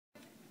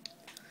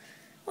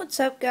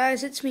What's up,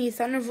 guys? It's me,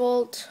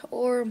 Thunderbolt,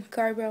 or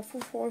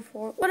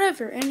Carbell444,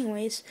 whatever.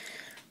 Anyways,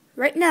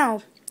 right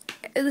now,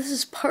 this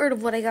is part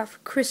of what I got for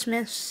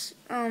Christmas.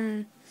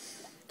 As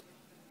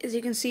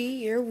you can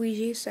see, your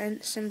Luigi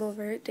symbol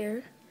right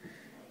there.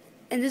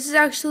 And this is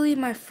actually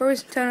my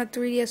first Nintendo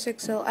 3DS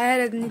XL. I had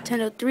a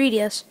Nintendo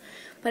 3DS,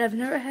 but I've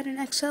never had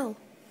an XL.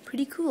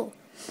 Pretty cool.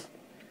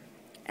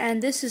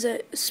 And this is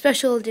a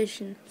special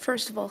edition,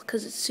 first of all,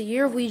 because it's the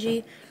year of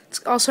Luigi.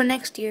 It's also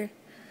next year.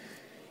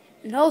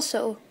 And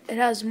also, it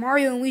has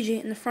Mario and Luigi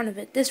in the front of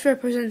it. This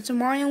represents the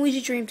Mario and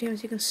Luigi Dream Team,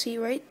 as you can see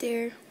right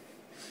there.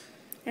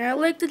 And I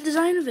like the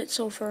design of it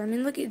so far. I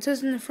mean, look, it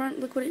says in the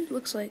front, look what it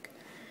looks like.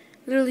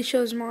 It literally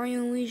shows Mario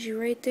and Luigi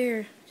right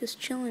there,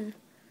 just chilling.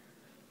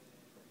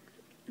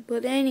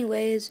 But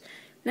anyways,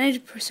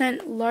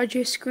 90%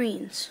 larger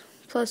screens,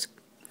 plus,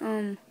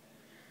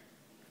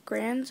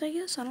 grands, I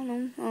guess? I don't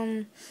know.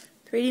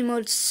 3D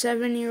mode,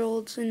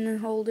 7-year-olds in the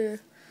holder.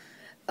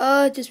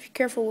 Just be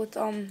careful with, the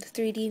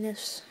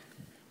 3D-ness.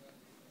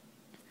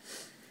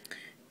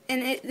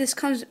 And this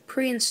comes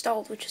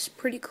pre-installed, which is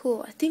pretty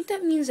cool. I think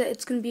that means that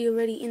it's going to be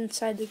already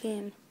inside the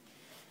game.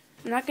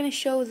 I'm not going to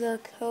show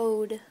the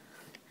code.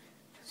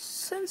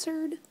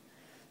 Censored.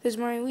 There's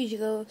Mario and Luigi,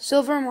 though.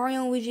 Silver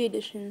Mario and Luigi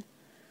Edition.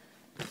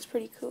 It's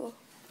pretty cool.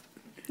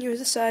 Here's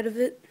the side of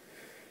it.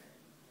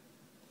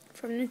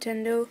 From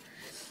Nintendo.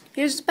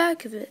 Here's the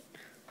back of it.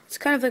 It's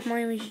kind of like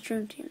Mario and Luigi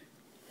Dream Team.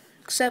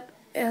 Except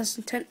it has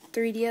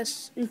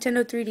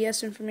Nintendo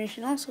 3DS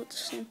information also at the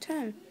same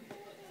time.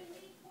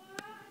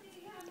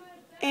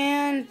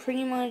 And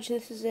pretty much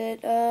this is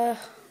it. Yeah,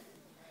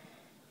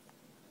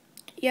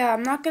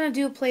 I'm not gonna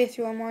do a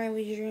playthrough on Mario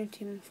Luigi Dream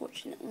Team,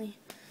 unfortunately.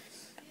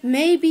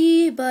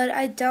 Maybe, but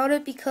I doubt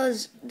it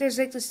because there's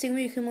like this thing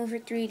where you can move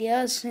your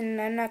 3DS, and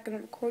I'm not gonna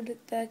record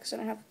with that because I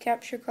don't have a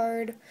capture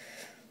card.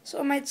 So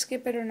I might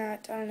skip it or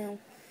not. I don't know.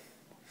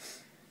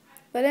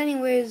 But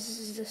anyways, this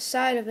is the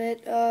side of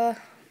it. I'll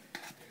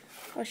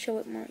show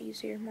it more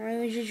easier. Mario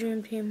Luigi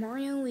Dream Team,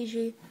 Mario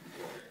Luigi.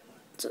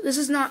 So this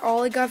is not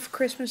all I got for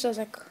Christmas. I was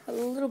like a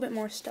little bit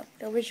more stuff.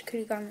 I wish I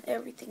could have gotten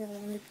everything I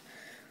wanted,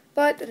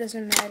 but it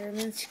doesn't matter. I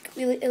mean,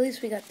 at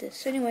least we got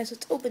this. Anyways,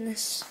 let's open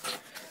this.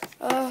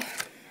 I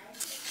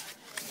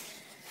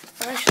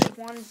actually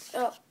wanted.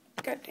 Oh,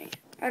 god dang it!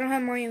 I don't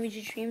have Mario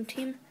Luigi Dream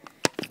Team,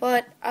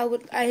 but I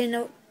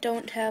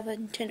don't have a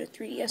Nintendo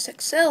 3DS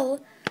XL,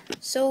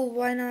 so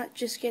why not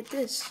just get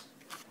this?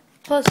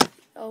 Plus,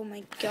 oh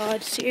my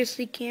god,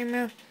 seriously,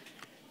 camera,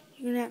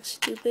 you're not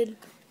stupid.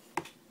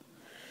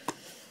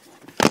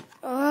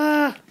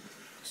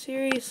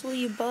 Seriously,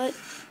 you butt.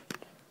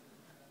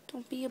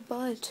 Don't be a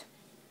butt.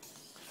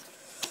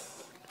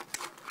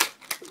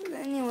 But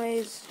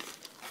anyways,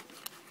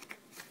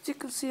 as you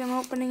can see, I'm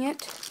opening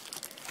it.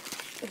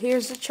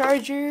 Here's the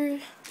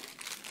charger.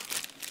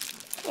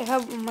 I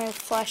have my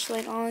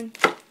flashlight on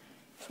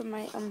for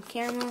my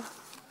camera,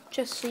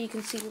 just so you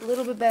can see a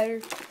little bit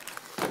better.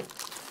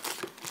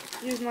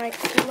 Here's my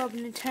Club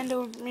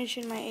Nintendo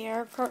information, my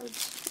AR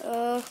cards.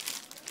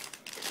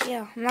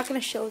 Yeah, I'm not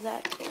gonna show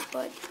that,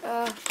 but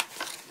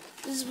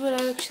this is what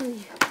I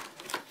actually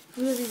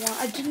really want.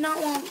 I did not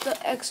want the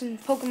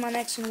Pokemon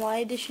X and Y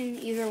edition,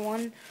 either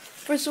one.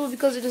 First of all,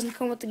 because it doesn't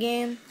come with the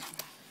game,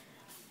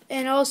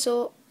 and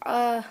also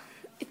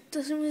it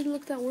doesn't really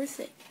look that worth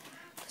it.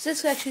 Cause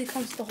this actually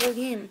comes with the whole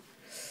game.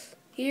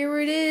 Here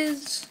it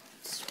is.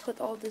 Let's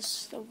put all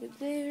this over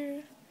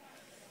there.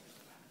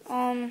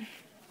 Let's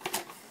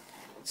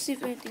see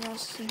if anything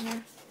else is in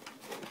here.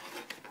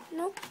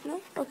 No,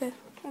 okay,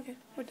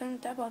 we're done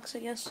with that box, I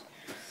guess.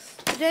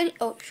 Then,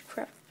 oh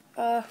crap.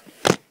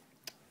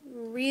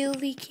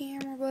 Really,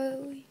 camera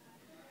boy?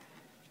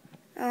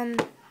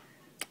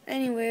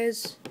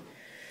 Anyways,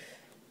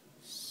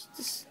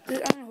 I'm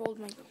gonna hold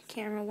my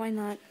camera, why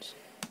not?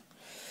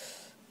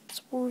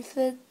 It's worth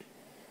it.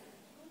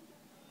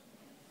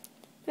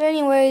 But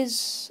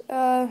anyways,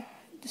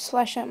 this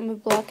flashlight will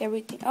block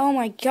everything. Oh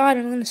my god,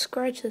 I'm gonna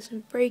scratch this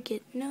and break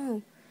it.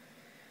 No.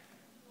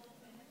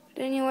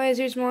 But anyways,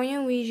 here's Mario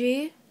and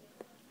Luigi.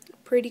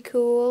 Pretty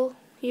cool.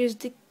 Here's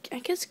the, I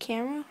guess,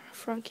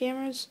 front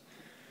cameras.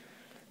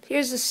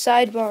 Here's the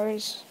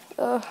sidebars.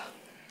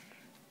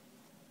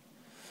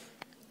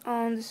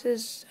 This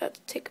is, I have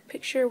to take a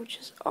picture, which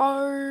is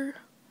R.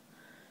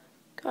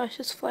 Gosh,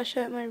 this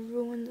flashlight might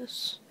ruin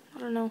this. I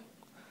don't know.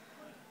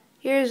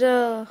 Here's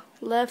a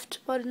left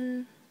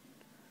button.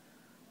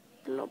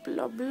 Blah,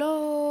 blah,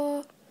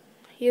 blah.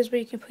 Here's where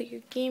you can put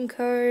your game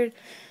card.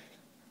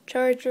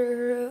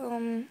 Charger.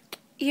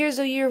 Here's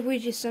a year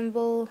Luigi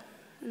symbol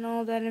and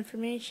all that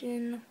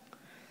information.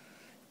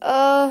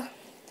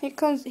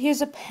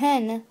 Here's a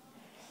pen.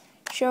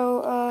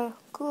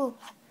 Cool.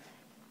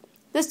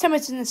 This time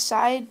it's in the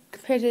side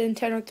compared to the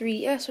Nintendo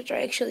 3DS, which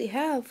I actually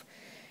have.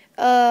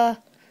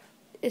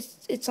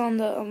 It's on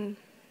the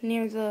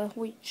near the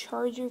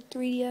charger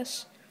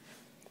 3DS,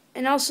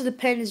 and also the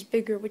pen is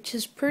bigger, which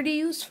is pretty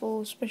useful,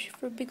 especially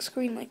for a big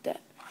screen like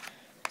that.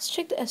 Let's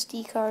check the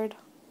SD card.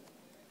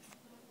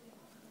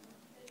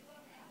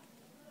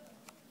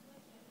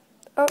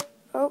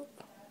 Oh,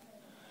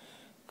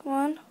 come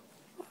on.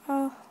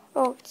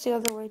 It's the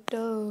other way,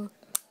 duh.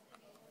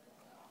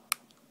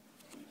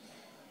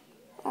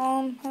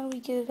 How do we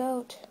get it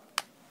out?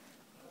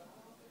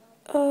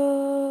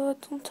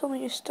 Don't tell me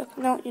you're stuck.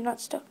 No, you're not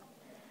stuck.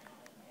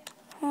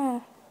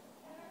 Huh.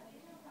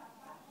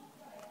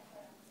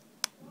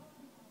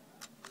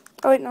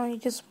 Oh wait, no, you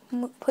just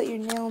put your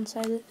nail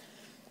inside it.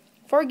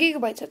 4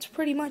 gigabytes, that's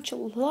pretty much a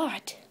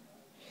lot.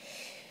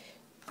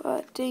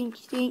 But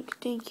thank you.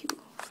 You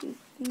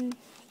can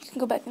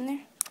go back in there.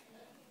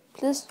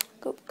 Please,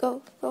 go.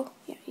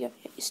 Yeah,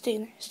 you stay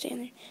in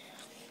there.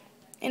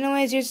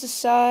 Anyways, here's the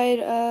side,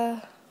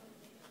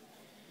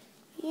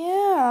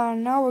 yeah,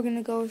 now we're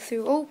gonna go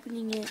through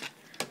opening it.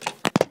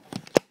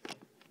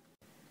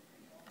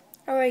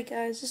 Alright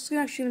guys, this is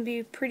actually gonna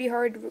be pretty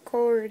hard to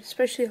record,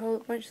 especially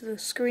how much the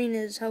screen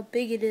is, how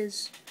big it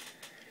is.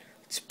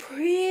 It's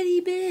pretty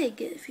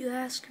big, if you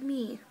ask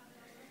me.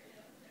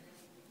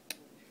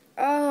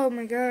 Oh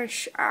my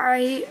gosh,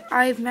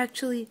 I've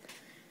actually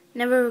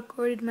never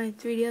recorded my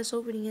 3DS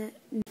opening it.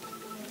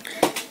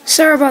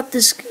 Sorry about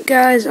this,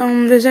 guys.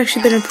 There's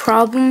actually been a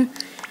problem.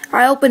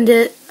 I opened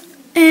it,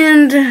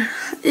 and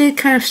it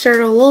kind of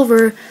started all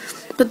over.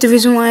 But the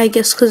reason why, I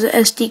guess, because the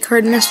SD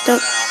card messed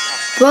up.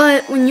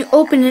 But when you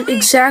open it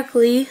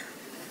exactly,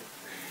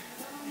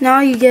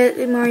 now you get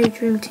a Mario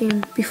Dream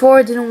Team.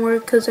 Before it didn't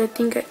work because I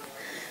think I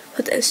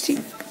put the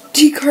SD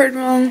card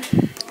wrong.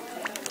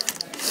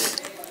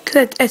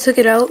 Cause I took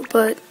it out,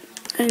 but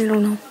I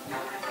don't know.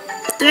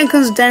 Then it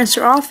comes to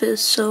Dinosaur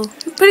Office, so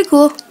pretty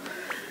cool.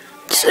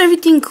 Just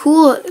everything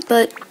cool,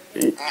 but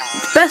the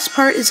best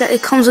part is that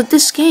it comes with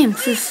this game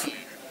for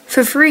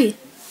free.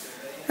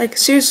 Like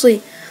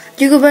seriously,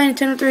 you go buy a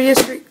Nintendo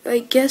 3DS for, I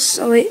guess.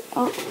 Oh wait,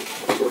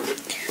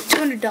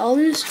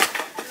 $200.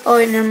 Oh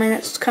wait, never mind.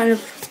 That's kind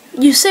of,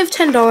 you save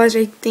 $10,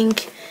 I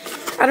think.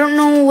 I don't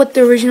know what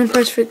the original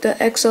price for the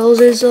XLs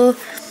is though,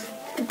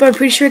 but I'm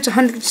pretty sure it's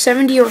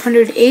 170 or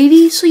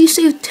 180. So you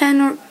save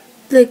 10 or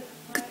like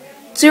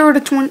 0 to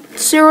at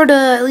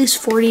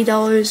least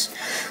 $40,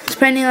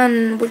 depending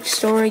on which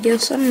store, I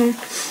guess. I don't know.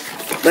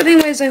 But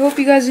anyways, I hope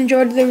you guys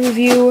enjoyed the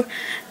review.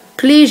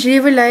 Please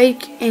leave a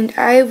like, and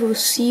I will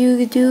see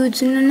you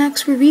dudes in the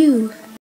next review.